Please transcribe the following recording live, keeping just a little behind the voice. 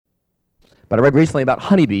But I read recently about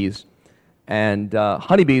honeybees, and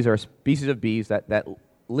honeybees are a species of bees that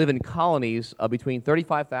live in colonies of between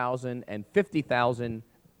 35,000 and 50,000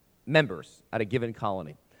 members at a given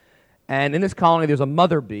colony. And in this colony, there's a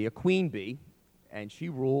mother bee, a queen bee, and she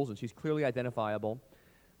rules, and she's clearly identifiable.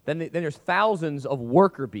 Then there's thousands of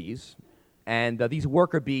worker bees, and these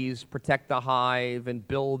worker bees protect the hive and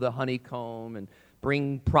build the honeycomb and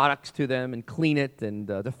bring products to them and clean it and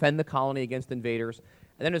defend the colony against invaders.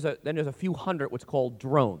 And then there's a few hundred what's called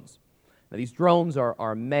drones. Now, these drones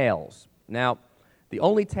are males. Now, the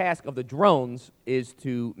only task of the drones is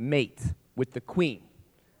to mate with the queen.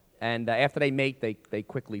 And after they mate, they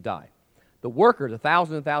quickly die. The workers, the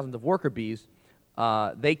thousands and thousands of worker bees,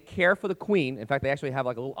 they care for the queen. In fact, they actually have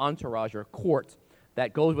like a little entourage or a court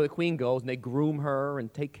that goes where the queen goes, and they groom her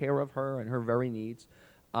and take care of her and her very needs.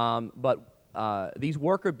 But these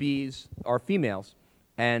worker bees are females,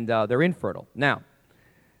 and they're infertile. Now,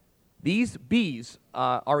 these bees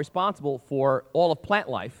are responsible for all of plant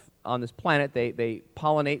life on this planet. They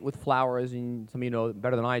pollinate with flowers, and some of you know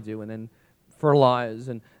better than I do, and then fertilize,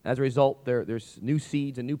 and as a result, there's new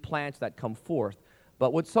seeds and new plants that come forth.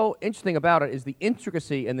 But what's so interesting about it is the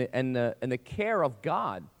intricacy and the care of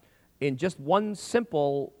God in just one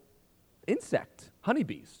simple insect,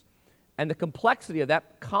 honeybees, and the complexity of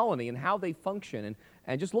that colony and how they function.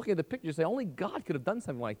 And just looking at the pictures, say only God could have done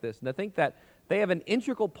something like this. And I think that they have an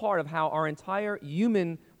integral part of how our entire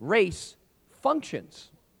human race functions.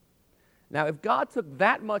 Now, if God took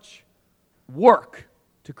that much work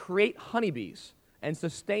to create honeybees and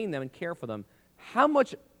sustain them and care for them, how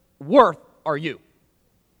much worth are you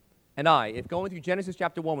and I? If going through Genesis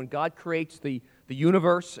chapter 1, when God creates the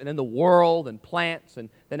universe and then the world and plants and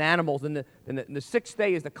then animals, and the sixth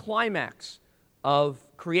day is the climax of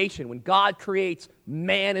creation, when God creates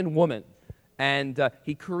man and woman, and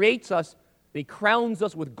He creates us, He crowns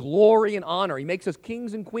us with glory and honor. He makes us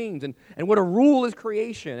kings and queens, and we're to rule His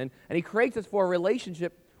creation, and He creates us for a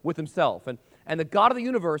relationship with Himself. And the God of the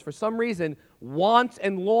universe, for some reason, wants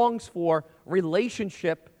and longs for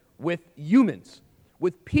relationship with humans,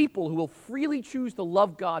 with people who will freely choose to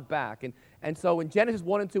love God back. And so in Genesis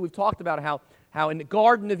 1 and 2, we've talked about how in the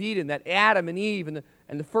Garden of Eden, that Adam and Eve and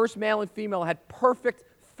the first male and female had perfect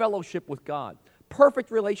fellowship with God,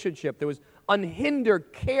 perfect relationship. There was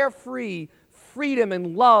unhindered, carefree freedom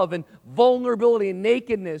and love and vulnerability and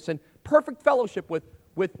nakedness and perfect fellowship with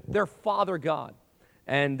their Father God.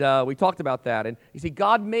 And we talked about that. And you see,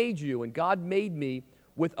 God made you and God made me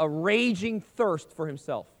with a raging thirst for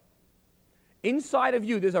Himself. Inside of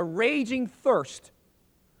you, there's a raging thirst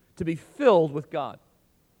to be filled with God.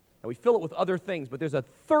 And we fill it with other things, but there's a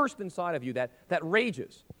thirst inside of you that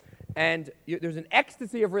rages. And there's an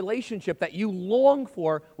ecstasy of relationship that you long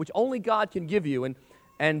for, which only God can give you.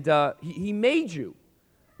 And He made you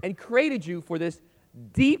and created you for this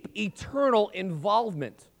deep, eternal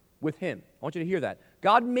involvement with Him. I want you to hear that.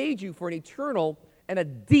 God made you for an eternal and a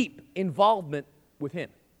deep involvement with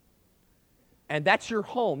Him. And that's your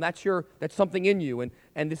home. That's something in you.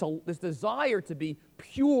 And this desire to be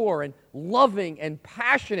pure and loving and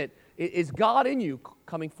passionate is God in you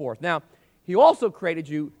coming forth. Now, He also created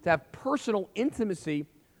you to have personal intimacy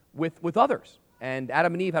with others. And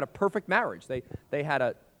Adam and Eve had a perfect marriage. They had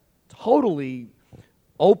a totally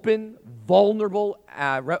open, vulnerable,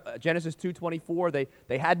 Genesis 2:24.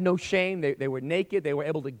 They had no shame. They were naked. They were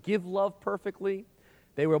able to give love perfectly.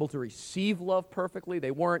 They were able to receive love perfectly.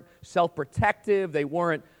 They weren't self-protective. They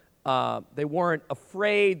weren't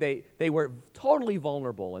afraid. They were totally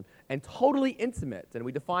vulnerable and totally intimate. And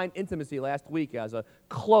we defined intimacy last week as a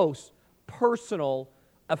close, personal,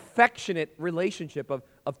 affectionate relationship of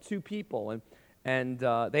two people. And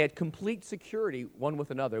they had complete security one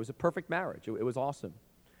with another. It was a perfect marriage. It was awesome.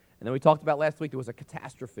 And then we talked about last week, there was a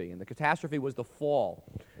catastrophe, and the catastrophe was the fall.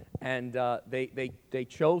 And they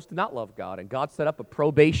chose to not love God, and God set up a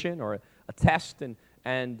probation or a test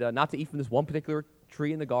and not to eat from this one particular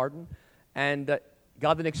tree in the garden. And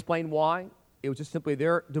God didn't explain why. It was just simply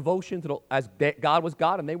their devotion to God was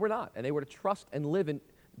God, and they were not. And they were to trust and live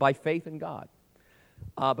by faith in God.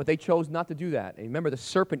 But they chose not to do that. And remember, the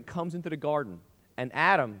serpent comes into the garden, and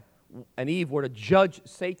Adam and Eve were to judge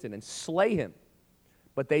Satan and slay him.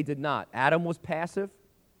 But they did not. Adam was passive.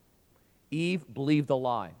 Eve believed a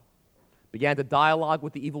lie. Began to dialogue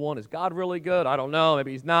with the evil one. Is God really good? I don't know.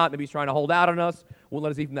 Maybe He's not. Maybe He's trying to hold out on us. Won't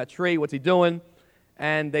let us eat from that tree. What's He doing?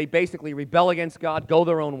 And they basically rebel against God, go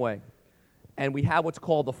their own way. And we have what's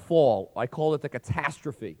called the fall. I call it the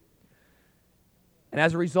catastrophe. And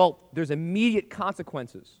as a result, there's immediate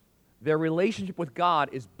consequences. Their relationship with God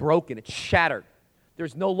is broken. It's shattered.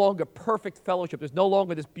 there's no longer perfect fellowship. There's no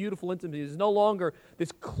longer this beautiful intimacy. There's no longer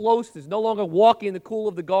this closeness. There's no longer walking in the cool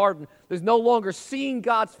of the garden. There's no longer seeing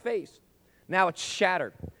God's face. Now it's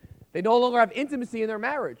shattered. They no longer have intimacy in their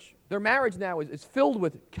marriage. Their marriage now is filled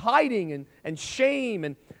with hiding and shame,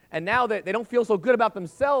 and now they don't feel so good about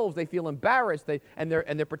themselves. They feel embarrassed, and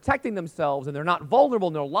they're protecting themselves, and they're not vulnerable,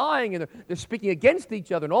 and they're lying, and they're speaking against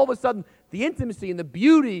each other, and all of a sudden, the intimacy and the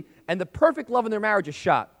beauty and the perfect love in their marriage is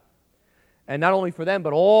shot. And not only for them,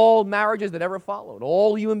 but all marriages that ever followed,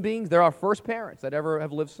 all human beings, they're our first parents that ever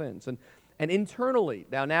have lived since. And internally,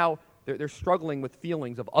 now they're struggling with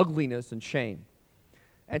feelings of ugliness and shame.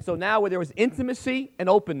 And so now where there was intimacy and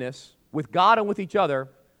openness with God and with each other,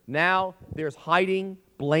 now there's hiding,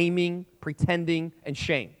 blaming, pretending, and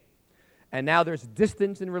shame. And now there's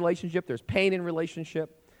distance in relationship, there's pain in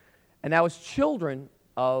relationship. And now as children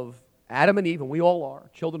of Adam and Eve, and we all are,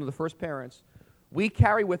 children of the first parents, we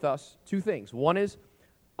carry with us two things. One is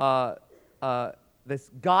this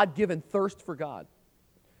God-given thirst for God,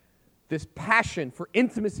 this passion for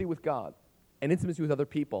intimacy with God and intimacy with other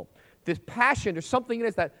people. This passion, there's something in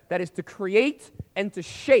us that is to create and to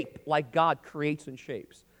shape like God creates and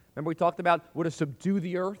shapes. Remember we talked about we're to subdue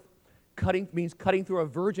the earth? Cutting means cutting through a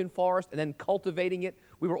virgin forest and then cultivating it.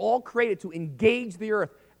 We were all created to engage the earth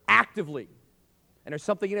actively. And there's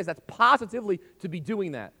something in us that's positively to be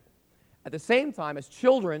doing that. At the same time, as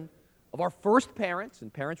children of our first parents,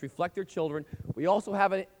 and parents reflect their children, we also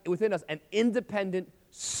have within us an independent,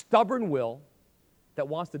 stubborn will that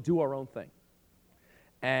wants to do our own thing.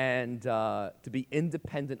 And to be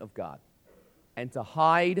independent of God, and to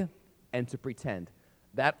hide and to pretend.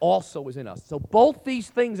 That also is in us. So both these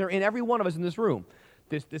things are in every one of us in this room.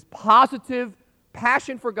 This positive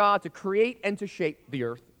passion for God to create and to shape the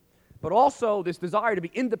earth, but also this desire to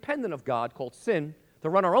be independent of God called sin, to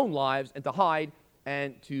run our own lives and to hide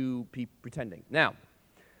and to be pretending. Now,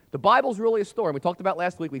 the Bible's really a story. And we talked about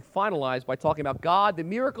last week, we finalized by talking about God. The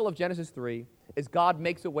miracle of Genesis 3 is God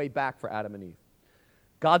makes a way back for Adam and Eve.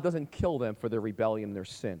 God doesn't kill them for their rebellion and their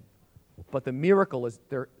sin. But the miracle is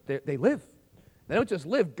they live. They don't just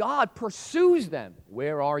live. God pursues them.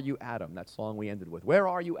 Where are you, Adam? That song we ended with. Where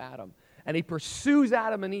are you, Adam? And he pursues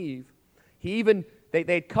Adam and Eve.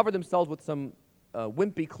 They covered themselves with some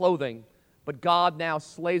wimpy clothing, but God now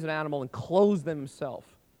slays an animal and clothes them himself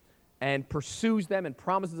and pursues them and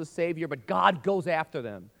promises a Savior, but God goes after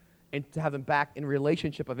them and to have them back in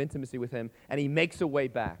relationship of intimacy with him, and he makes a way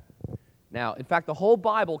back. Now, in fact, the whole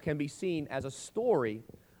Bible can be seen as a story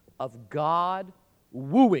of God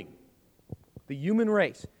wooing the human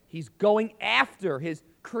race. He's going after his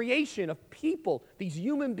creation of people, these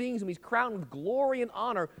human beings whom he's crowned with glory and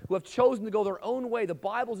honor, who have chosen to go their own way. The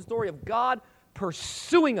Bible is a story of God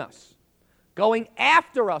pursuing us, going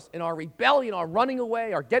after us in our rebellion, our running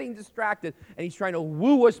away, our getting distracted, and he's trying to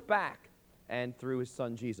woo us back, and through his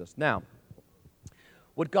son Jesus. Now,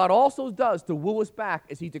 what God also does to woo us back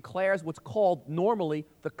is he declares what's called normally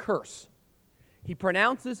the curse. He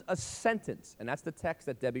pronounces a sentence, and that's the text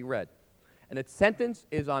that Debbie read. And the sentence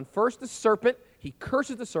is on first the serpent. He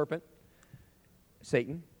curses the serpent,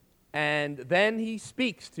 Satan, and then he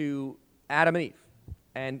speaks to Adam and Eve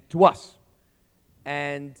and to us.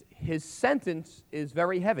 And his sentence is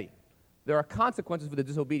very heavy. There are consequences for the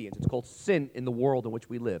disobedience. It's called sin in the world in which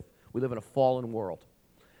we live. We live in a fallen world.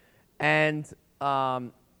 And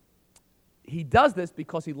he does this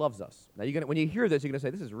because he loves us. Now, when you hear this, you're going to say,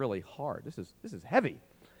 this is really hard. This is heavy.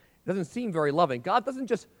 It doesn't seem very loving. God doesn't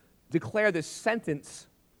just declare this sentence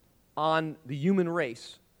on the human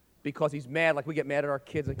race because he's mad, like we get mad at our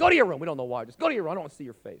kids. Like, go to your room. We don't know why. Just go to your room. I don't want to see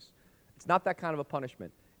your face. It's not that kind of a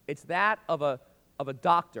punishment. It's that of a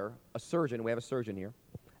doctor, a surgeon. We have a surgeon here.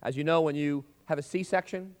 As you know, when you have a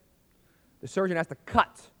C-section, the surgeon has to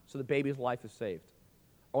cut so the baby's life is saved.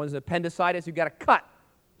 Or when there's appendicitis, you've got to cut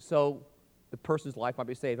so the person's life might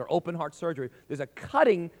be saved. Or open heart surgery. There's a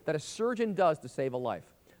cutting that a surgeon does to save a life.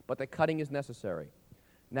 But the cutting is necessary.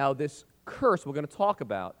 Now, this curse we're going to talk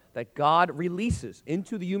about that God releases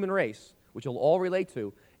into the human race, which you'll all relate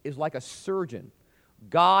to, is like a surgeon.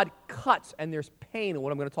 God cuts, and there's pain in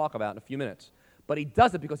what I'm going to talk about in a few minutes. But he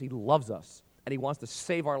does it because he loves us, and he wants to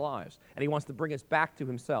save our lives, and he wants to bring us back to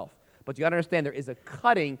himself. But you got to understand there is a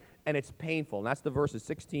cutting, and it's painful. And that's the verses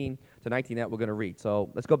 16 to 19 that we're going to read. So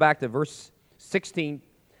let's go back to verse 16.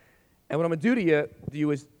 And what I'm going to do to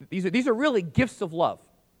you is, these are really gifts of love,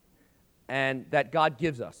 and that God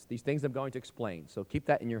gives us, these things I'm going to explain. So keep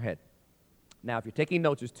that in your head. Now, if you're taking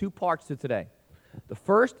notes, there's two parts to today. The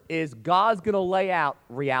first is God's going to lay out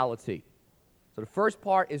reality. So the first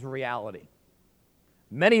part is reality.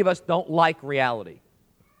 Many of us don't like reality.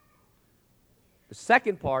 The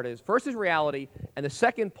second part is, first is reality, and the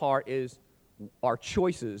second part is our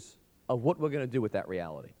choices of what we're going to do with that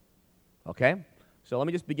reality. Okay? So let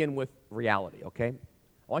me just begin with reality, okay? I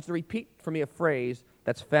want you to repeat for me a phrase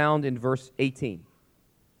that's found in verse 18.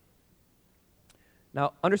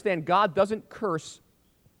 Now, understand, God doesn't curse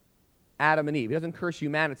Adam and Eve. He doesn't curse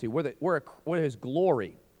humanity. We're His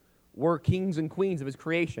glory. We're kings and queens of His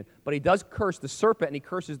creation. But He does curse the serpent, and He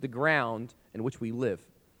curses the ground in which we live.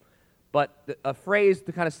 But a phrase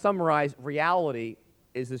to kind of summarize reality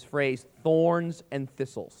is this phrase, thorns and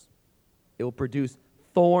thistles. It will produce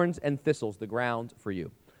thorns and thistles, the ground for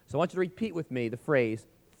you. So I want you to repeat with me the phrase,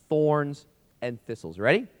 thorns and thistles.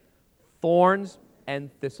 Ready? Thorns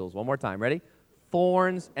and thistles. One more time. Ready?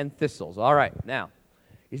 Thorns and thistles. All right. Now,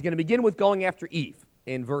 he's going to begin with going after Eve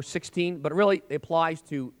in verse 16, but really it applies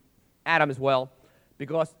to Adam as well,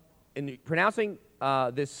 because in pronouncing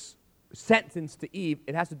this sentence to Eve,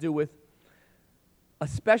 it has to do with a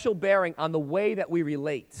special bearing on the way that we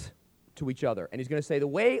relate to each other. And he's going to say the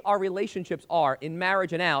way our relationships are in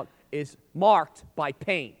marriage and out is marked by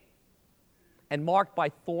pain and marked by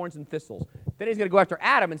thorns and thistles. Then he's going to go after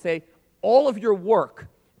Adam and say all of your work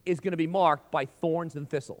is going to be marked by thorns and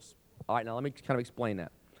thistles. All right, now let me kind of explain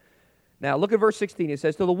that. Now look at verse 16. It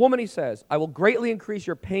says, to the woman he says, I will greatly increase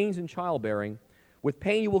your pains in childbearing. With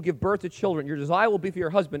pain you will give birth to children. Your desire will be for your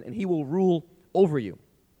husband, and he will rule over you.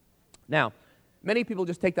 Now, many people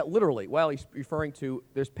just take that literally. Well, he's referring to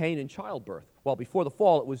there's pain in childbirth. Well, before the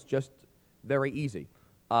fall, it was just very easy.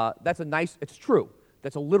 It's true.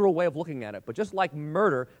 That's a literal way of looking at it. But just like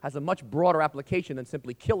murder has a much broader application than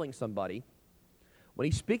simply killing somebody, when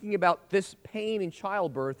he's speaking about this pain in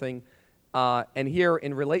childbirthing, and here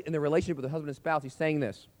in the relationship with the husband and spouse, he's saying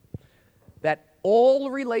this, that all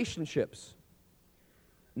relationships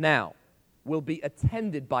now will be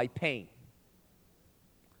attended by pain.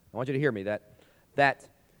 I want you to hear me, that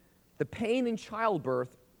the pain in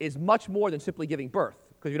childbirth is much more than simply giving birth.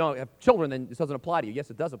 Because if you don't have children, then this doesn't apply to you. Yes,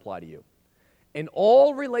 it does apply to you. In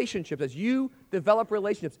all relationships, as you develop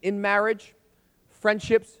relationships in marriage,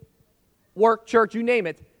 friendships, work, church, you name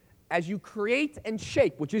it, as you create and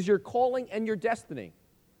shape, which is your calling and your destiny,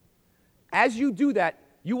 as you do that,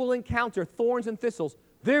 you will encounter thorns and thistles.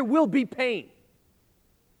 There will be pain.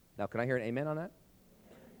 Now, can I hear an amen on that?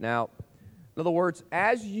 Now, in other words,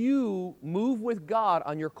 as you move with God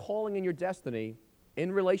on your calling and your destiny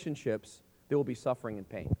in relationships, there will be suffering and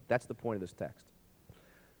pain. That's the point of this text.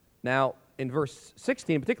 Now, in verse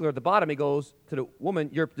 16 in particular, at the bottom, he goes to the woman,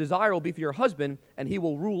 your desire will be for your husband, and he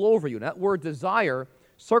will rule over you. Now, that word desire,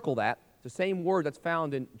 circle that. It's the same word that's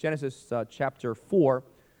found in Genesis chapter 4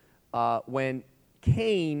 when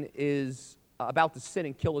Cain is about to sin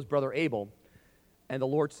and kill his brother Abel. And the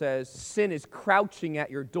Lord says, sin is crouching at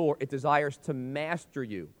your door. It desires to master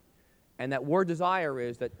you. And that word desire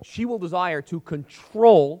is that she will desire to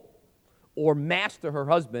control or master her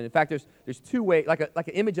husband. In fact, there's two ways, like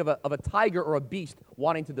an image of a tiger or a beast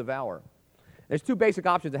wanting to devour. There's two basic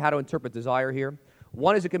options of how to interpret desire here.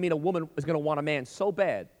 One is it could mean a woman is going to want a man so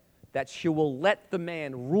bad that she will let the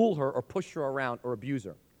man rule her or push her around or abuse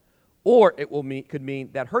her. Or it could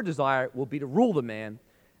mean that her desire will be to rule the man,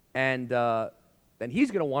 and then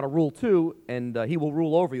he's going to want to rule too, and he will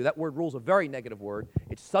rule over you. That word rule is a very negative word.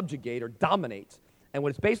 It's subjugate or dominate. And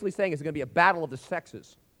what it's basically saying is it's going to be a battle of the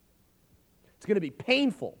sexes. It's going to be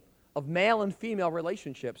painful of male and female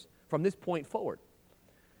relationships from this point forward.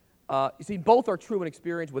 You see, both are true in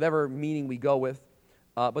experience, whatever meaning we go with.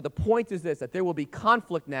 But the point is this, that there will be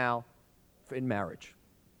conflict now in marriage.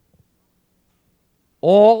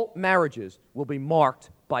 All marriages will be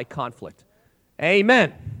marked by conflict.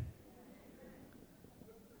 Amen.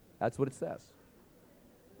 That's what it says.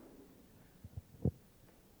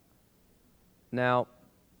 Now,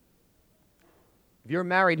 if you're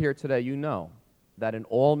married here today, you know that in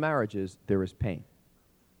all marriages there is pain.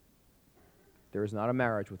 There is not a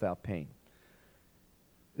marriage without pain.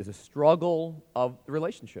 There's a struggle of the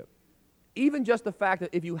relationship. Even just the fact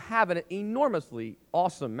that if you have an enormously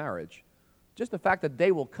awesome marriage, just the fact that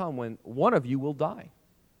day will come when one of you will die.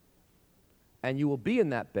 And you will be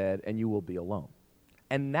in that bed and you will be alone.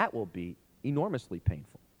 And that will be enormously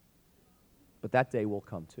painful. But that day will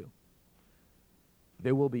come too.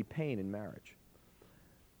 There will be pain in marriage.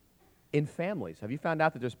 In families, have you found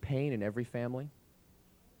out that there's pain in every family?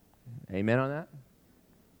 Amen on that?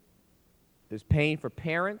 There's pain for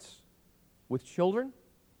parents with children,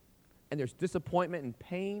 and there's disappointment and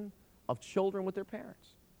pain of children with their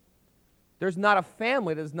parents. There's not a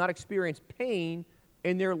family that does not experience pain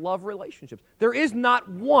in their love relationships. There is not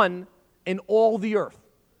one in all the earth,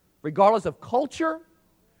 regardless of culture,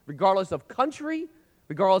 regardless of country,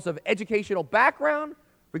 regardless of educational background,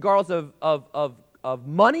 regardless of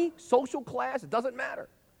money, social class, it doesn't matter.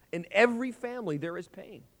 In every family, there is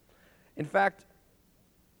pain. In fact,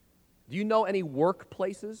 do you know any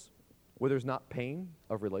workplaces where there's not pain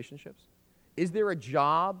of relationships? Is there a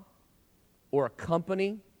job or a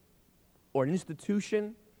company or an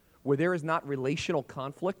institution where there is not relational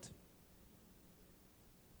conflict?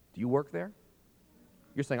 Do you work there?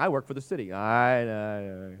 You're saying, I work for the city. I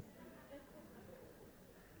know.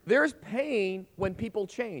 There's pain when people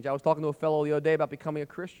change. I was talking to a fellow the other day about becoming a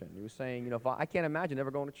Christian. He was saying, if I can't imagine never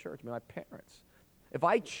going to church. I mean, my parents. If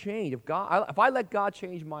I change, if I let God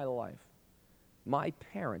change my life, my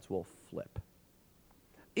parents will flip.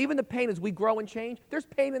 Even the pain as we grow and change, there's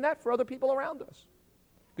pain in that for other people around us.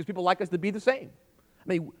 Because people like us to be the same. I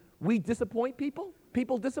mean, we disappoint people.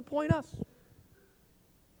 People disappoint us.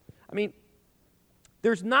 I mean,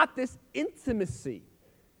 there's not this intimacy,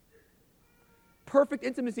 perfect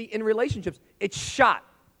intimacy in relationships. It's shot.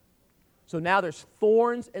 So now there's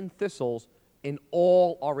thorns and thistles in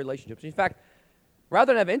all our relationships. In fact,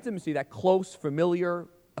 rather than have intimacy, that close, familiar,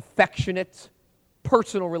 affectionate,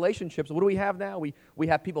 personal relationships, what do we have now? We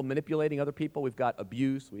have people manipulating other people. We've got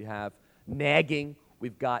abuse. We have nagging.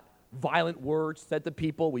 We've got violent words said to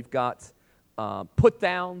people. We've got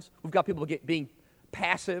put-downs. We've got people being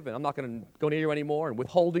passive, and I'm not going to go near you anymore, and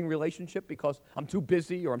withholding relationship because I'm too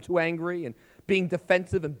busy or I'm too angry, and being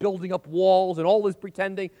defensive and building up walls and all this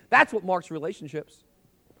pretending. That's what marks relationships.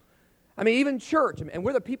 I mean, even church, and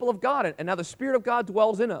we're the people of God, and now the Spirit of God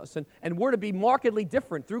dwells in us, and we're to be markedly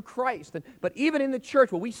different through Christ. But even in the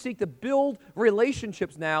church, where we seek to build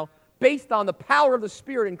relationships now based on the power of the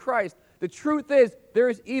Spirit in Christ, the truth is there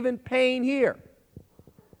is even pain here.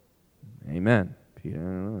 Amen.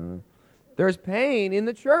 Peter. There's pain in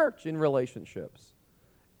the church in relationships.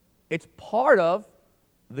 It's part of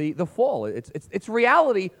the fall. It's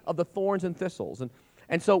reality of the thorns and thistles.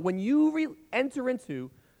 And so when you enter into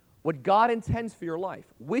what God intends for your life,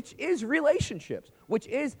 which is relationships, which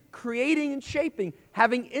is creating and shaping,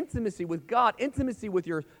 having intimacy with God, intimacy with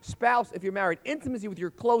your spouse if you're married, intimacy with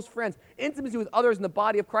your close friends, intimacy with others in the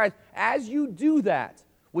body of Christ, as you do that,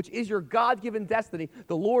 which is your God-given destiny,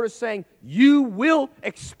 the Lord is saying, you will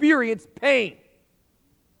experience pain.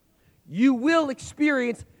 You will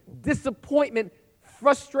experience disappointment,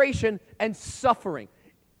 frustration, and suffering.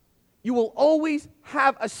 You will always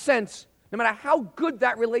have a sense, no matter how good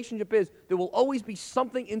that relationship is, there will always be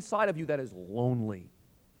something inside of you that is lonely.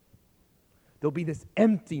 There'll be this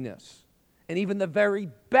emptiness, and even the very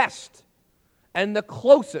best and the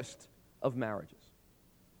closest of marriages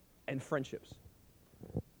and friendships.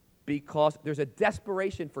 Because there's a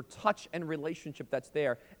desperation for touch and relationship that's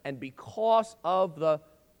there. And because of the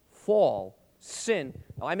fall, sin,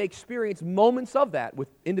 now I may experience moments of that with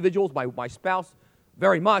individuals, my spouse,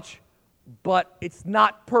 very much, but it's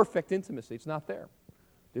not perfect intimacy. It's not there.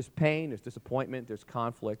 There's pain, there's disappointment, there's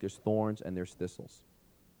conflict, there's thorns, and there's thistles.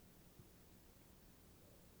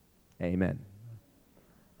 Amen.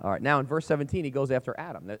 All right, now in verse 17, he goes after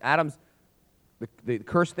Adam. Adam's the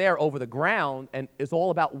curse there over the ground, and it's all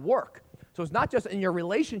about work. So it's not just in your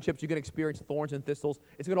relationships you're going to experience thorns and thistles.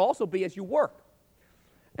 It's going to also be as you work.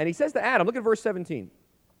 And he says to Adam, look at verse 17.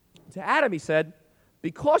 To Adam he said,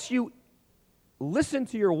 because you listened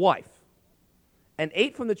to your wife and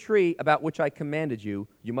ate from the tree about which I commanded you,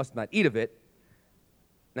 you must not eat of it.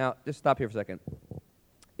 Now, just stop here for a second.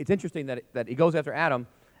 It's interesting that he goes after Adam,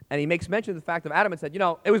 and he makes mention of the fact of Adam and said,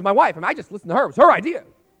 it was my wife. I mean, I just listened to her. It was her idea.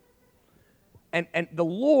 And the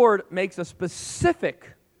Lord makes a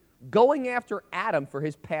specific going after Adam for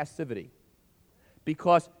his passivity.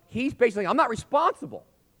 Because he's basically, I'm not responsible.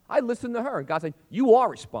 I listened to her. And God said, you are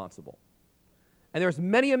responsible. And there's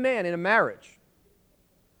many a man in a marriage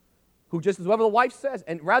who just does whatever the wife says.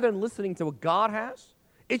 And rather than listening to what God has,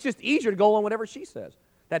 it's just easier to go along whatever she says.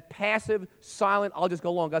 That passive, silent, I'll just go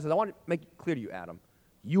along. God says, I want to make it clear to you, Adam,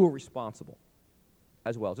 you are responsible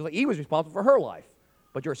as well. Just like he was responsible for her life.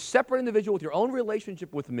 But you're a separate individual with your own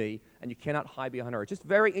relationship with me, and you cannot hide behind her. It's just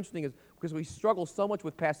very interesting because we struggle so much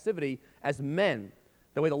with passivity as men,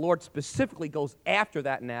 the way the Lord specifically goes after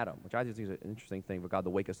that in Adam, which I think is an interesting thing for God to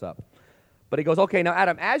wake us up. But he goes, okay, now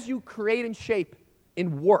Adam, as you create and shape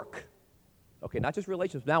in work, okay, not just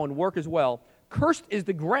relationships, now in work as well, cursed is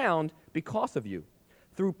the ground because of you.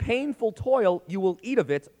 Through painful toil you will eat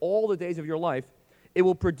of it all the days of your life. It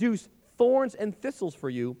will produce thorns and thistles for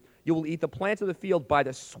you. You will eat the plants of the field. By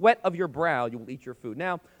the sweat of your brow you will eat your food.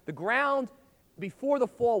 Now, the ground before the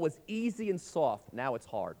fall was easy and soft. Now it's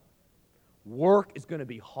hard. Work is going to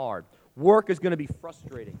be hard. Work is going to be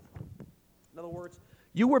frustrating. In other words,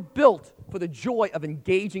 you were built for the joy of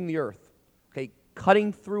engaging the earth. Okay,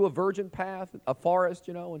 cutting through a virgin path, a forest,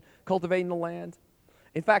 and cultivating the land.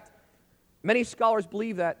 In fact, many scholars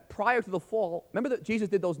believe that prior to the fall, remember that Jesus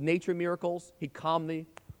did those nature miracles? He'd calm the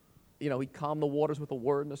waters with a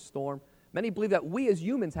word in a storm. Many believe that we as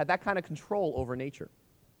humans had that kind of control over nature,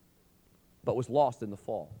 but was lost in the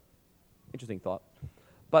fall. Interesting thought.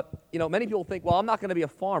 But, many people think, well, I'm not going to be a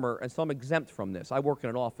farmer, and so I'm exempt from this. I work in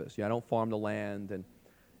an office. I don't farm the land. And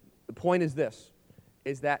the point is this,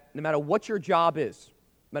 is that no matter what your job is,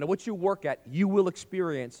 no matter what you work at, you will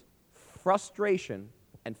experience frustration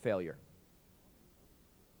and failure.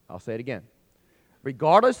 I'll say it again.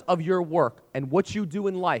 Regardless of your work and what you do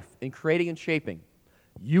in life, in creating and shaping,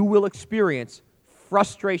 you will experience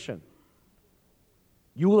frustration.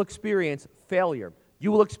 You will experience failure.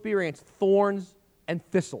 You will experience thorns and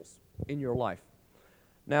thistles in your life.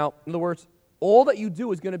 Now, in other words, all that you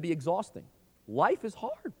do is going to be exhausting. Life is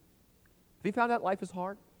hard. Have you found out life is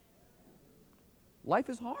hard? Life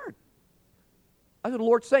is hard. That's what the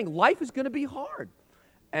Lord's saying. Life is going to be hard.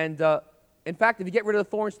 And in fact, if you get rid of the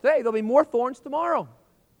thorns today, there'll be more thorns tomorrow.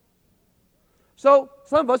 So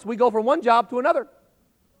some of us, we go from one job to another.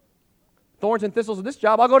 Thorns and thistles in this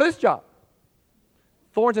job, I'll go to this job.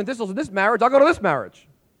 Thorns and thistles in this marriage, I'll go to this marriage.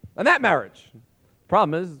 And that marriage.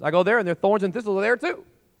 Problem is, I go there and there are thorns and thistles there too.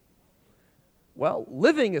 Well,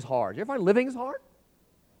 living is hard. You ever find living is hard?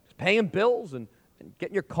 Just paying bills and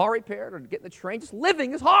getting your car repaired or getting the train. Just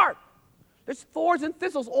living is hard. There's thorns and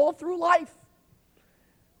thistles all through life.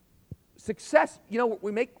 Success,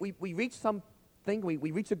 we reach something, we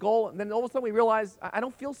reach a goal, and then all of a sudden we realize, I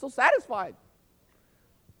don't feel so satisfied.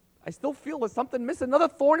 I still feel there's something missing, another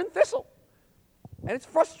thorn and thistle. And it's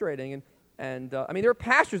frustrating. And there are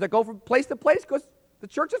pastors that go from place to place because the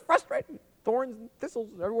church is frustrating. Thorns and thistles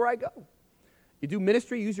everywhere I go. You do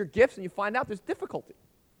ministry, use your gifts, and you find out there's difficulty.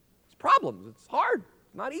 There's problems. It's hard.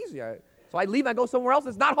 It's not easy. So I leave and I go somewhere else.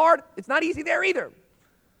 It's not hard. It's not easy there either.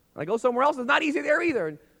 I go somewhere else. It's not easy there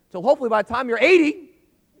either. So hopefully by the time you're 80,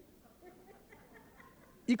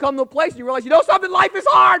 you come to a place and you realize, something, life is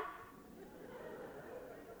hard.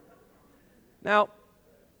 Now,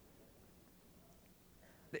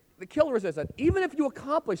 the killer is this, that even if you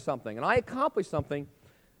accomplish something, and I accomplish something,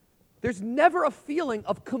 there's never a feeling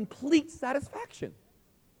of complete satisfaction.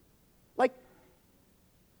 Like,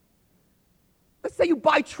 let's say you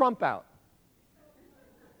buy Trump out.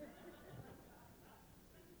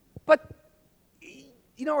 But,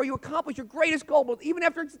 or you accomplish your greatest goal, but even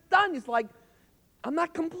after it's done, it's like, I'm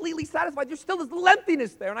not completely satisfied. There's still this little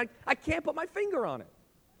emptiness there, and I can't put my finger on it.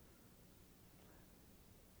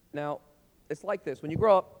 Now, it's like this. When you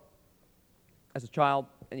grow up as a child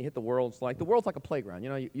and you hit the world, the world's like a playground.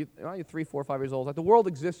 You're 3, 4, 5 years old. It's like the world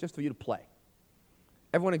exists just for you to play.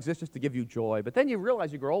 Everyone exists just to give you joy. But then you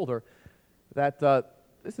realize you grow older that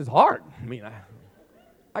this is hard.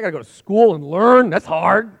 I got to go to school and learn. That's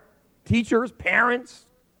hard. Teachers, parents,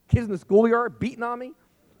 kids in the schoolyard beating on me.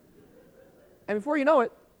 And before you know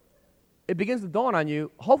it, it begins to dawn on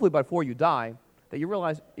you, hopefully before you die, that you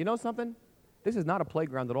realize, something? This is not a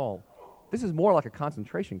playground at all. This is more like a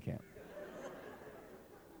concentration camp.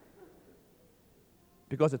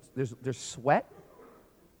 Because there's sweat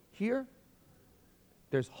here,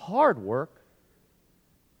 there's hard work,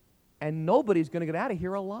 and nobody's going to get out of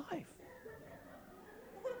here alive.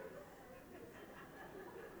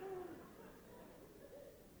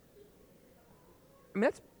 Do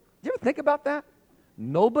you ever think about that?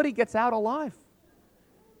 Nobody gets out alive.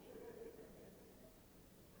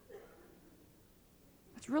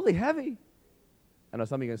 It's really heavy. I know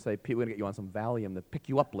some of you are going to say, Pete, we're going to get you on some Valium to pick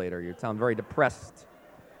you up later. You sound very depressed.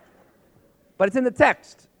 But it's in the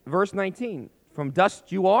text, verse 19. From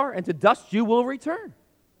dust you are, and to dust you will return.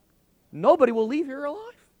 Nobody will leave here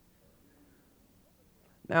alive.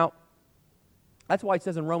 Now, that's why it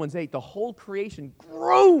says in Romans 8, the whole creation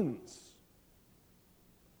groans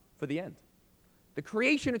for the end. The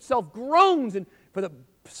creation itself groans for the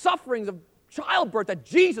sufferings of childbirth, that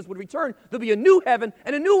Jesus would return. There'll be a new heaven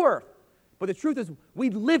and a new earth. But the truth is, we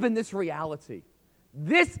live in this reality.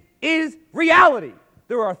 This is reality.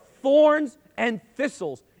 There are thorns and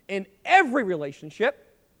thistles in every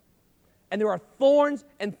relationship, and there are thorns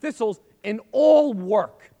and thistles in all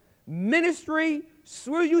work. Ministry,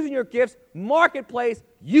 using your gifts, marketplace,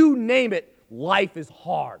 you name it, life is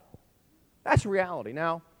hard. That's reality.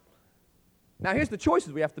 Now here's the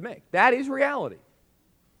choices we have to make. That is reality.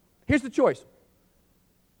 Here's the choice.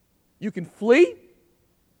 You can flee,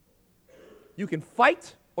 you can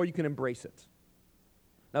fight, or you can embrace it.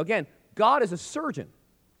 Now again, God is a surgeon,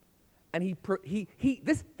 and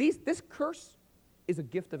this curse is a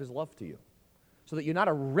gift of His love to you, so that you're not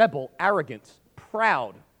a rebel, arrogant,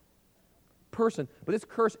 proud, person, but this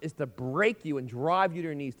curse is to break you and drive you to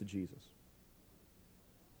your knees to Jesus.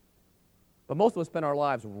 But most of us spend our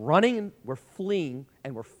lives running, and we're fleeing,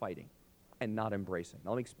 and we're fighting, and not embracing.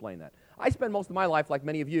 Now, let me explain that. I spend most of my life, like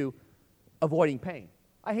many of you, avoiding pain.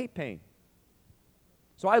 I hate pain.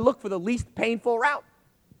 So I look for the least painful route.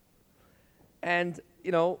 And,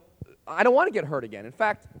 I don't want to get hurt again. In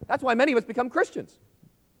fact, that's why many of us become Christians.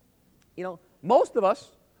 Most of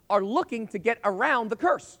us are looking to get around the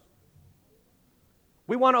curse.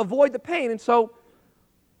 We want to avoid the pain, and so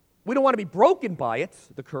we don't want to be broken by it,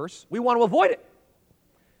 the curse. We want to avoid it.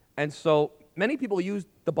 And so many people use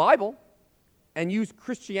the Bible and use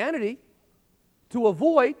Christianity to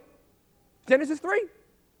avoid Genesis 3.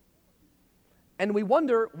 And we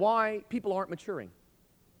wonder why people aren't maturing.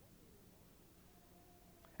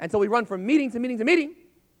 And so we run from meeting to meeting to meeting,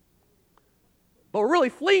 but we're really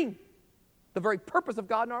fleeing the very purpose of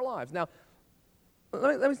God in our lives. Now,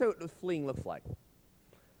 let me say what fleeing looks like.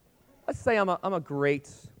 Let's say I'm a great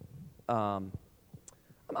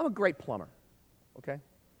plumber, okay?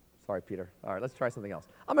 Sorry, Peter. All right, let's try something else.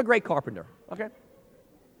 I'm a great carpenter, okay?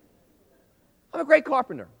 I'm a great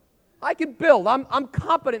carpenter. I can build. I'm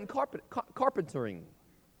competent in carpentering,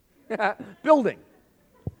 building.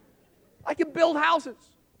 I can build houses,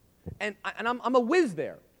 and I'm a whiz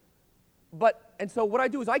there. And so what I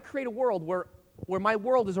do is I create a world where my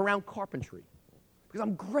world is around carpentry, because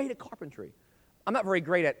I'm great at carpentry. I'm not very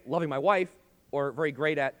great at loving my wife, or very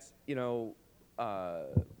great at serving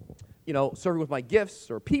with my gifts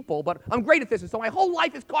or people, but I'm great at this, and so my whole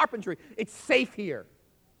life is carpentry. It's safe here.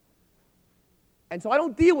 And so I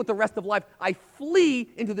don't deal with the rest of life. I flee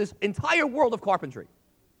into this entire world of carpentry.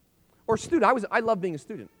 Or student. I love being a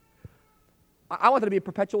student. I wanted to be a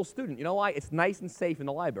perpetual student. You know why? It's nice and safe in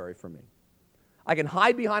the library for me. I can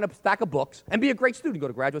hide behind a stack of books and be a great student. Go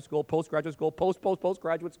to graduate school, postgraduate school,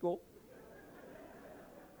 postgraduate school.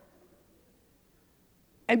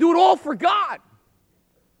 And do it all for God.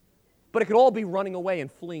 But it could all be running away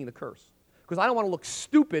and fleeing the curse. Because I don't want to look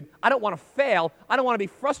stupid. I don't want to fail. I don't want to be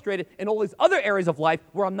frustrated in all these other areas of life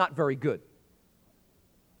where I'm not very good.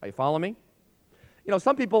 Are you following me?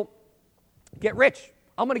 Some people get rich.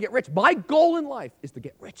 I'm going to get rich. My goal in life is to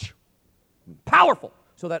get rich. Powerful.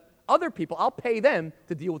 So that other people, I'll pay them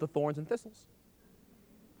to deal with the thorns and thistles.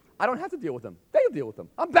 I don't have to deal with them. They'll deal with them.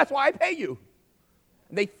 That's why I pay you.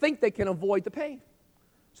 And they think they can avoid the pain.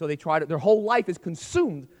 So they try to, their whole life is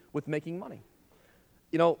consumed with making money.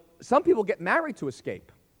 Some people get married to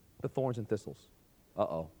escape the thorns and thistles.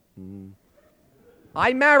 Uh-oh.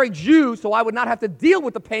 I married you so I would not have to deal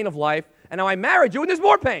with the pain of life, and now I married you and there's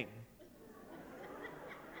more pain.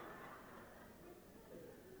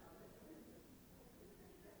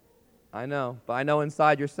 I know, but I know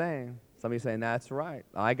inside you're saying, somebody's saying, that's right.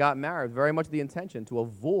 I got married, very much the intention to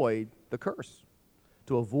avoid the curse,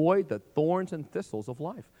 to avoid the thorns and thistles of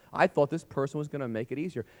life. I thought this person was going to make it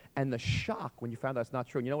easier. And the shock when you found out that's not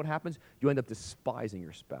true, and you know what happens? You end up despising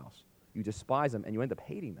your spouse. You despise them, and you end up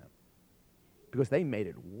hating them because they made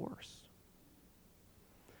it worse.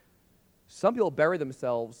 Some people bury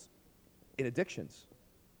themselves in addictions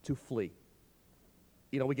to flee.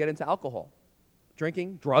 We get into alcohol,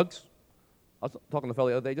 drinking, drugs. I was talking to a fellow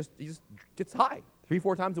the other day, he just gets high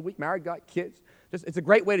 3-4 times a week, married guy, kids. It's a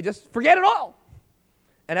great way to just forget it all.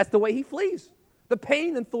 And that's the way he flees. The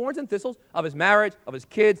pain and thorns and thistles of his marriage, of his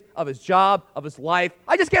kids, of his job, of his life.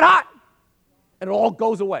 I just get hot. And it all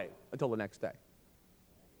goes away until the next day.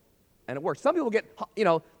 And it works. Some people get,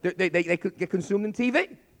 they could get consumed in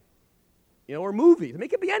TV, or movies. I mean, it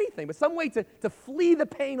could be anything, but some way to flee the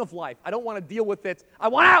pain of life. I don't want to deal with it. I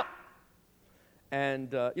want out.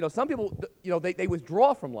 And, some people, they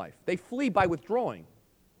withdraw from life. They flee by withdrawing.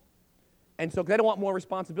 And so they don't want more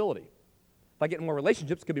responsibility. If I get in more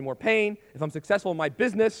relationships, it could be more pain. If I'm successful in my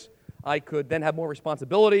business, I could then have more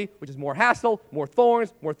responsibility, which is more hassle, more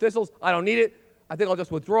thorns, more thistles. I don't need it. I think I'll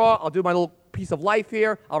just withdraw. I'll do my little piece of life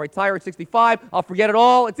here. I'll retire at 65. I'll forget it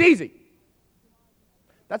all. It's easy.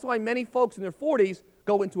 That's why many folks in their 40s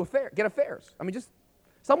go into get affairs. I mean, just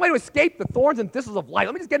some way to escape the thorns and thistles of life.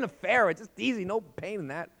 Let me just get an affair. It's just easy. No pain in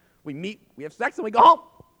that. We meet, we have sex, and we go home.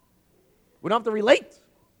 We don't have to relate.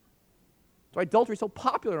 That's why adultery is so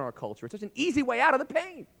popular in our culture. It's such an easy way out of the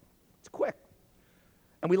pain. It's quick.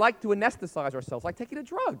 And we like to anesthetize ourselves, like taking a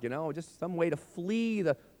drug, just some way to flee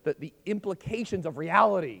the implications of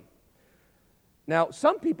reality. Now,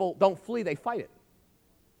 some people don't flee, they fight it.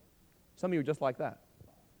 Some of you are just like that.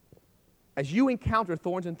 As you encounter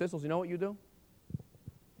thorns and thistles, you know what you do?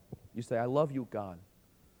 You say, I love you, God.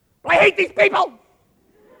 But I hate these people.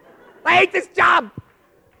 I hate this job.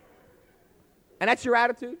 And that's your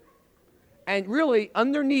attitude. And really,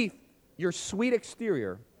 underneath, your sweet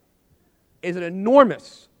exterior is an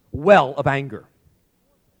enormous well of anger.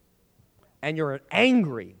 And you're an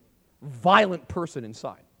angry, violent person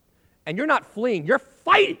inside. And you're not fleeing, you're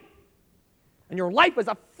fighting. And your life is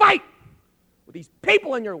a fight with these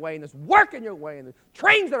people in your way, and this work in your way, and the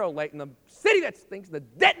trains that are late, and the city that stinks, and the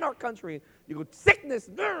debt in our country. You go sickness.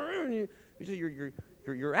 You're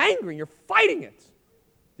angry, and you're fighting it.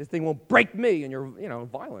 This thing won't break me, and you're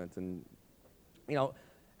violent, and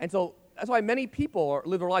and so that's why many people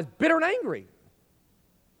live their lives bitter and angry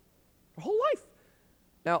their whole life.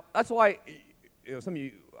 Now that's why some of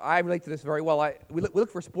you, I relate to this very well. We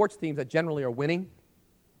look for sports teams that generally are winning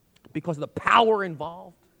because of the power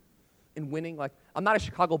involved in winning. Like, I'm not a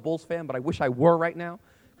Chicago Bulls fan, but I wish I were right now,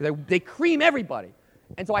 because they cream everybody.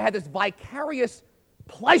 And so I had this vicarious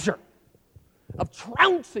pleasure of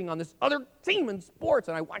trouncing on this other team in sports,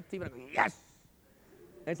 and I watched the team and I go, yes!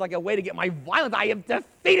 And it's like a way to get my violence. I have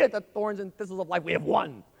defeated the thorns and thistles of life. We have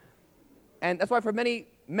won. And that's why for many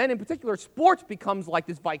men in particular, sports becomes like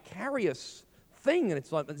this vicarious thing, and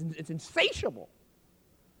it's insatiable.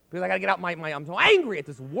 Because I got to get out I'm so angry at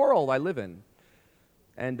this world I live in.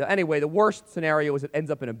 And anyway, the worst scenario is it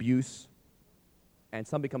ends up in abuse. And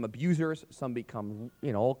some become abusers. Some become,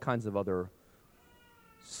 all kinds of other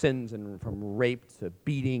sins, and from rape to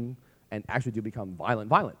beating, and actually do become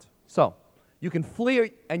violent. So, you can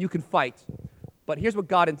flee and you can fight, but here's what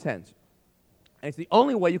God intends. And it's the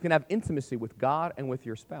only way you can have intimacy with God and with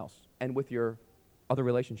your spouse and with your other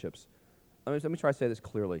relationships. Let me try to say this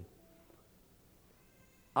clearly.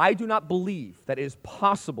 I do not believe that it is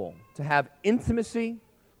possible to have intimacy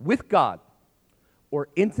with God, or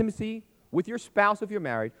intimacy with your spouse if you're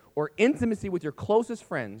married, or intimacy with your closest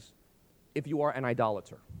friends if you are an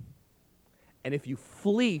idolater. And if you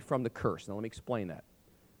flee from the curse, now let me explain that,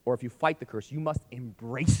 or if you fight the curse, you must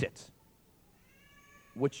embrace it,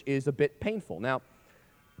 which is a bit painful. Now,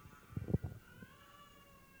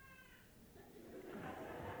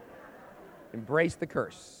 embrace the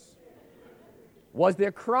curse. Was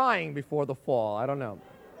there crying before the fall? I don't know.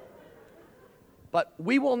 But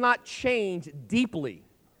we will not change deeply,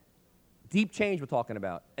 deep change we're talking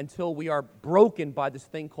about, until we are broken by this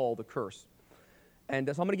thing called the curse. And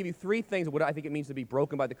so I'm going to give you 3 things of what I think it means to be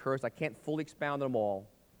broken by the curse. I can't fully expound on them all,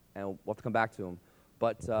 and we'll have to come back to them.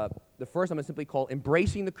 But the first I'm going to simply call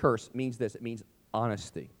embracing the curse means this. It means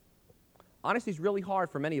honesty. Honesty is really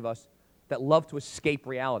hard for many of us that love to escape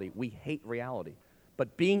reality. We hate reality.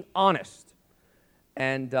 But being honest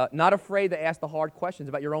and not afraid to ask the hard questions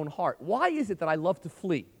about your own heart. Why is it that I love to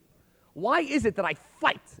flee? Why is it that I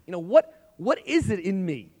fight? What is it in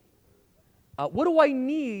me? What do I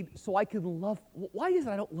need so I can love? Why is it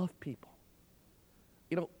I don't love people?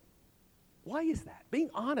 Why is that? Being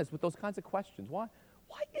honest with those kinds of questions. Why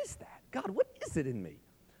is that? God, what is it in me?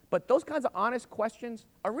 But those kinds of honest questions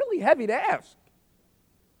are really heavy to ask.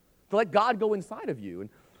 To let God go inside of you.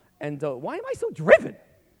 And why am I so driven?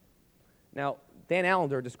 Now, Dan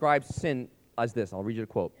Allender describes sin as this. I'll read you a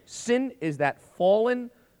quote. Sin is that fallen,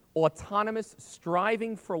 autonomous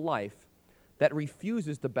striving for life that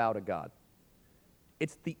refuses to bow to God.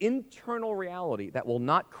 It's the internal reality that will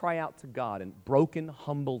not cry out to God in broken,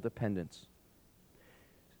 humble dependence.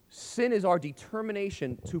 Sin is our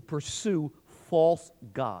determination to pursue false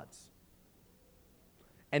gods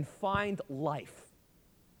and find life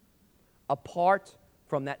apart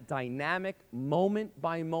from that dynamic,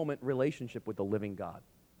 moment-by-moment relationship with the living God.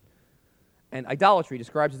 And idolatry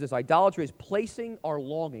describes as this. Idolatry is placing our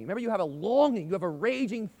longing. Remember, you have a longing, you have a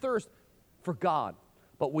raging thirst for God.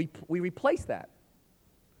 But we replace that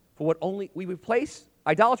for what only,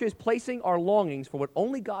 idolatry is placing our longings for what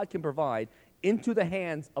only God can provide into the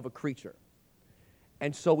hands of a creature.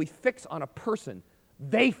 And so we fix on a person.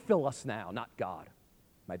 They fill us now, not God.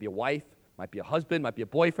 Might be a wife, might be a husband, might be a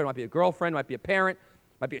boyfriend, might be a girlfriend, might be a parent,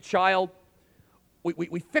 might be a child.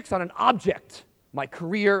 We fix on an object, my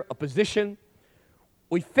career, a position.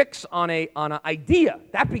 We fix on an idea.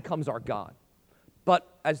 That becomes our God. But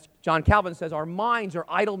as John Calvin says, our minds are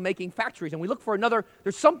idol-making factories, and we look for another.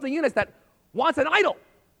 There's something in us that wants an idol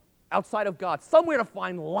outside of God, somewhere to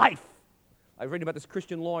find life. I've read about this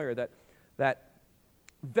Christian lawyer, that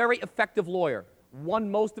very effective lawyer,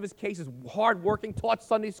 won most of his cases, hard-working, taught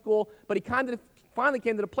Sunday school, but he finally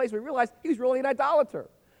came to the place where he realized he was really an idolater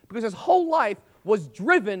because his whole life was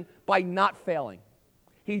driven by not failing.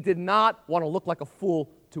 He did not want to look like a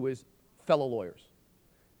fool to his fellow lawyers.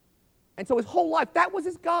 And so his whole life, that was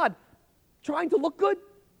his God, trying to look good,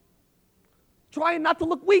 trying not to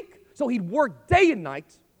look weak. So he'd work day and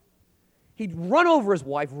night. He'd run over his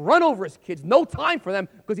wife, run over his kids, no time for them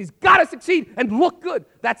because he's got to succeed and look good.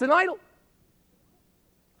 That's an idol.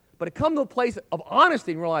 But it comes to a place of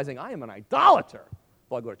honesty and realizing I am an idolater.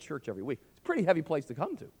 Well, I go to church every week. It's a pretty heavy place to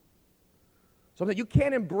come to. Something you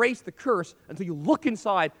can't embrace the curse until you look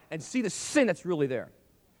inside and see the sin that's really there.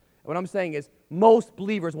 And what I'm saying is most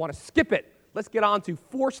believers want to skip it. Let's get on to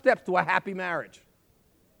 4 steps to a happy marriage.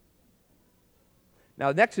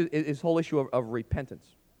 Now, next is this whole issue of repentance.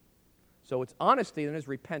 So it's honesty, and there's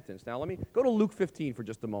repentance. Now, let me go to Luke 15 for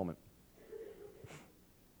just a moment.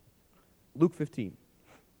 Luke 15.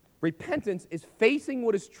 Repentance is facing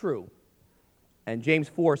what is true. And James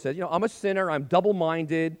 4 says, I'm a sinner, I'm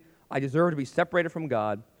double-minded, I deserve to be separated from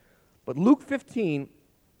God. But Luke 15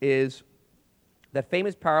 is that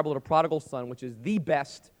famous parable of the prodigal son, which is the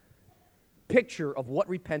best picture of what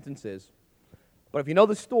repentance is. But if you know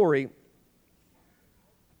the story,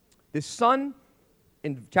 this son,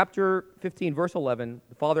 in chapter 15, verse 11,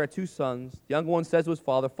 the father had 2 sons. The younger one says to his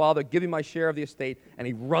father, Father, give me my share of the estate, and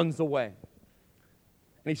he runs away.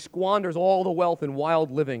 And he squanders all the wealth in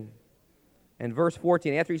wild living. And verse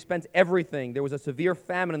 14, after he spent everything, there was a severe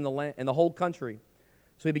famine in the whole country.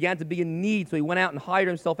 So he began to be in need, so he went out and hired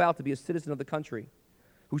himself out to be a citizen of the country,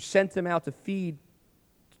 who sent him out to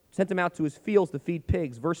his fields to feed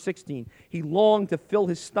pigs. Verse 16, he longed to fill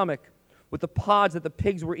his stomach with the pods that the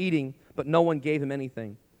pigs were eating, but no one gave him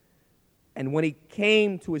anything. And when he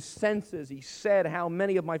came to his senses, he said, how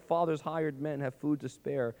many of my father's hired men have food to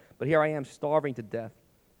spare, but here I am starving to death.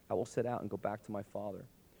 I will set out and go back to my father.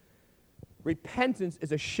 Repentance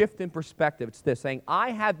is a shift in perspective. It's this, saying,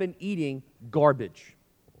 I have been eating garbage.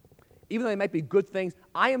 Even though they might be good things,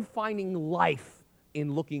 I am finding life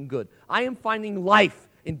in looking good. I am finding life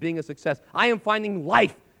in being a success. I am finding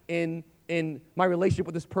life in my relationship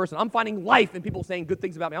with this person. I'm finding life in people saying good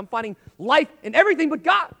things about me. I'm finding life in everything but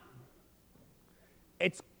God.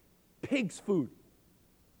 It's pig's food.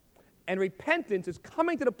 And repentance is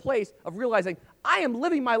coming to the place of realizing, I am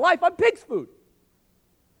living my life on pig's food.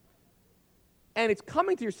 And it's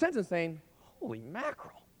coming to your senses and saying, holy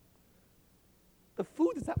mackerel, the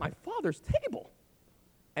food is at my father's table.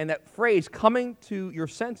 And that phrase, coming to your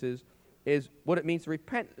senses, is what it means to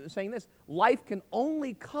repent. Saying this, life can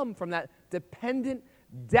only come from that dependent,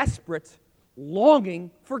 desperate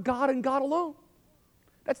longing for God and God alone.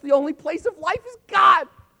 That's the only place of life is God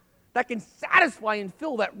that can satisfy and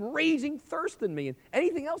fill that raging thirst in me. And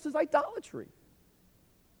anything else is idolatry.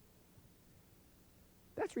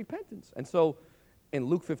 That's repentance. And so in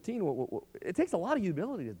Luke 15, it takes a lot of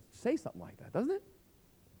humility to say something like that, doesn't it?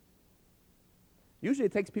 Usually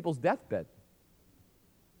it takes people's deathbed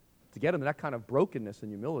to get them to that kind of brokenness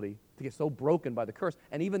and humility, to get so broken by the curse.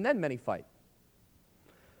 And even then, many fight.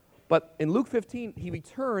 But in Luke 15, he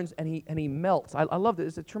returns and he melts. I love this.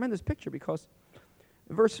 It's a tremendous picture because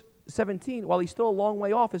in verse 17, while he's still a long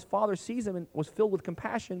way off, his father sees him and was filled with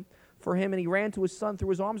compassion for him, and he ran to his son, threw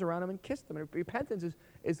his arms around him, and kissed him. And repentance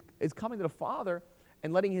is coming to the father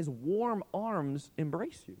and letting his warm arms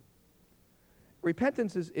embrace you.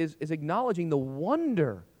 Repentance is acknowledging the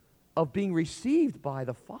wonder of being received by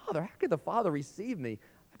the Father. How could the Father receive me?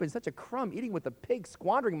 I've been such a crumb, eating with the pigs,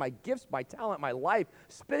 squandering my gifts, my talent, my life,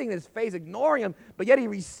 spitting in his face, ignoring him, but yet he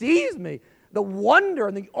receives me. The wonder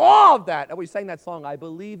and the awe of that. And we sang that song, I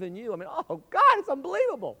Believe in You. I mean, oh, God, it's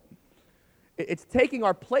unbelievable. It's taking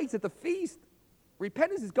our place at the feast.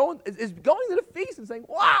 Repentance is going to the feast and saying,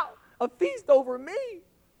 wow, a feast over me.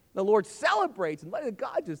 The Lord celebrates and letting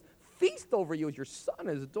God just feast over you as your son and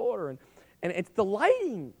his daughter. And it's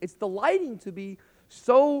delighting. It's delighting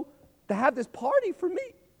to have this party for me.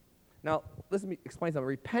 Now, let me explain something.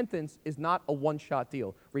 Repentance is not a one-shot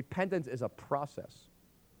deal. Repentance is a process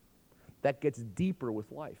that gets deeper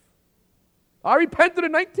with life. I repented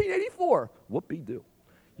in 1984. Whoop-de-doo.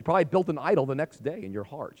 You probably built an idol the next day in your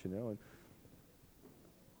heart, And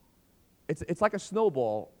it's like a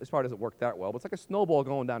snowball. This part doesn't work that well, but it's like a snowball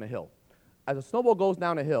going down a hill. As a snowball goes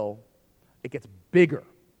down a hill, it gets bigger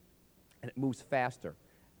and it moves faster.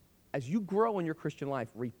 As you grow in your Christian life,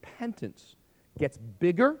 repentance gets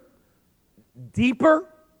bigger, deeper,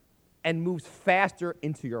 and moves faster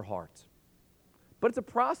into your heart. But it's a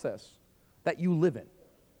process that you live in.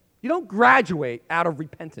 You don't graduate out of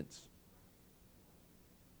repentance.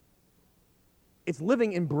 It's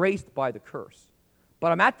living embraced by the curse.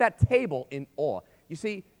 But I'm at that table in awe. You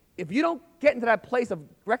see, if you don't get into that place of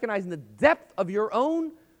recognizing the depth of your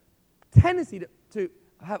own tendency to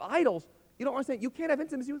have idols, you don't understand. You can't have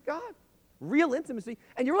intimacy with God, real intimacy.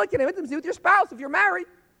 And you really can't have intimacy with your spouse if you're married.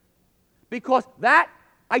 Because that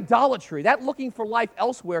idolatry, that looking for life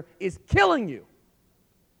elsewhere is killing you.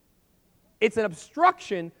 It's an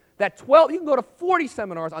obstruction that you can go to 40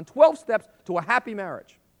 seminars on 12 steps to a happy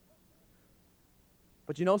marriage.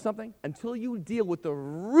 But you know something? Until you deal with the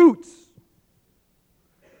roots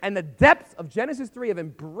and the depths of Genesis 3 of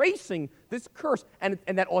embracing this curse and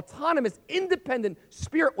that autonomous, independent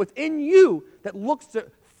spirit within you that looks to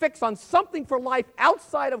fix on something for life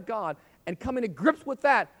outside of God and come into grips with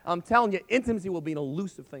that, I'm telling you, intimacy will be an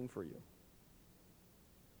elusive thing for you.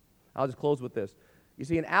 I'll just close with this. You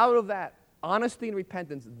see, and out of that honesty and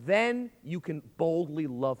repentance, then you can boldly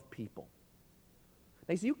love people.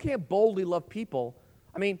 Now, you see, you can't boldly love people.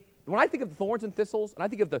 I mean, when I think of the thorns and thistles, and I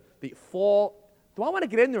think of the fall, do I want to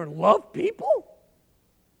get in there and love people?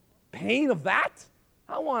 Pain of that?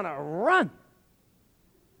 I want to run.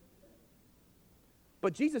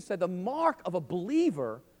 But Jesus said the mark of a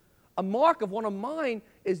believer, a mark of one of mine,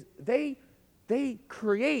 is they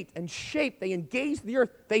create and shape, they engage the earth,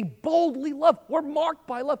 they boldly love. We're marked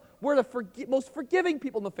by love. We're the most forgiving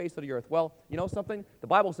people on the face of the earth. Well, you know something? The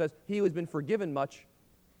Bible says, he who has been forgiven much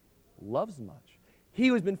loves much. He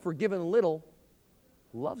who has been forgiven little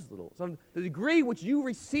loves little. So the degree which you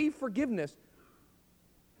receive forgiveness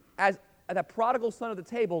as that prodigal son at the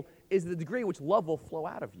table is the degree which love will flow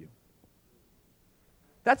out of you.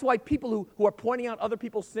 That's why people who are pointing out other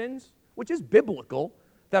people's sins, which is biblical,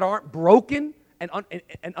 that aren't broken and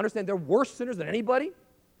understand they're worse sinners than anybody,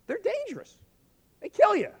 they're dangerous. They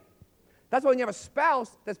kill you. That's why when you have a spouse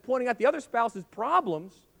that's pointing out the other spouse's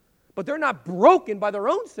problems, but they're not broken by their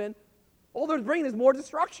own sin, all they're bringing is more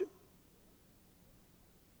destruction.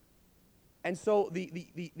 And so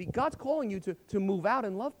the God's calling you to move out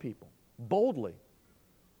and love people boldly.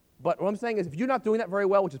 But what I'm saying is if you're not doing that very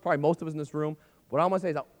well, which is probably most of us in this room, what I want to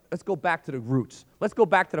say is let's go back to the roots. Let's go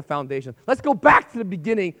back to the foundation. Let's go back to the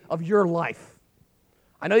beginning of your life.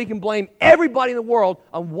 I know you can blame everybody in the world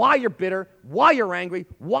on why you're bitter, why you're angry,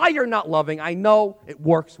 why you're not loving. I know it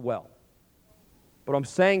works well. But what I'm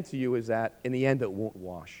saying to you is that in the end it won't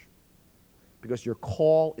wash. Because your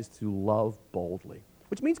call is to love boldly,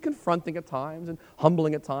 which means confronting at times and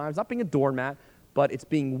humbling at times, not being a doormat, but it's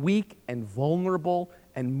being weak and vulnerable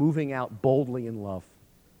and moving out boldly in love.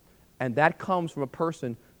 And that comes from a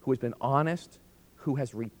person who has been honest, who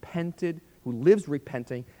has repented, who lives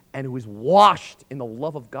repenting, and who is washed in the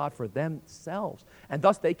love of God for themselves. And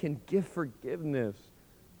thus they can give forgiveness.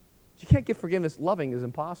 You can't give forgiveness. Loving is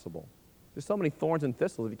impossible. There's so many thorns and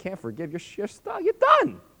thistles. If you can't forgive, you're stuck. You're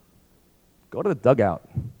done. Go to the dugout.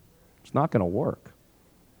 It's not going to work.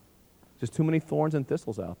 There's too many thorns and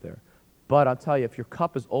thistles out there. But I'll tell you, if your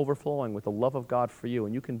cup is overflowing with the love of God for you,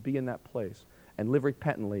 and you can be in that place and live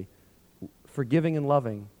repentantly, forgiving and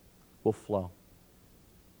loving will flow.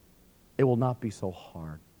 It will not be so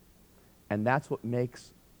hard. And that's what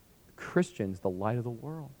makes Christians the light of the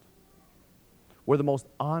world. We're the most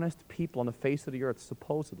honest people on the face of the earth,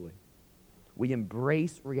 supposedly. We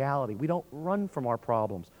embrace reality. We don't run from our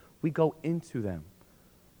problems. We go into them.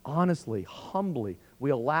 Honestly, humbly,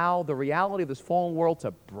 we allow the reality of this fallen world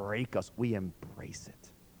to break us. We embrace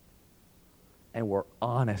it. And we're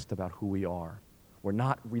honest about who we are. We're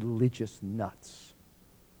not religious nuts.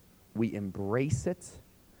 We embrace it.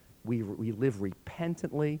 We live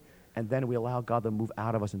repentantly. And then we allow God to move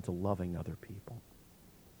out of us into loving other people.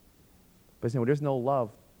 But when there's no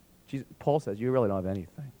love, Paul says, you really don't have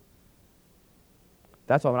anything.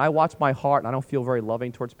 That's why when I watch my heart and I don't feel very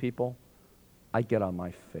loving towards people, I get on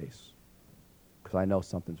my face because I know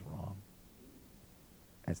something's wrong.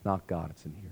 And it's not God, it's in here.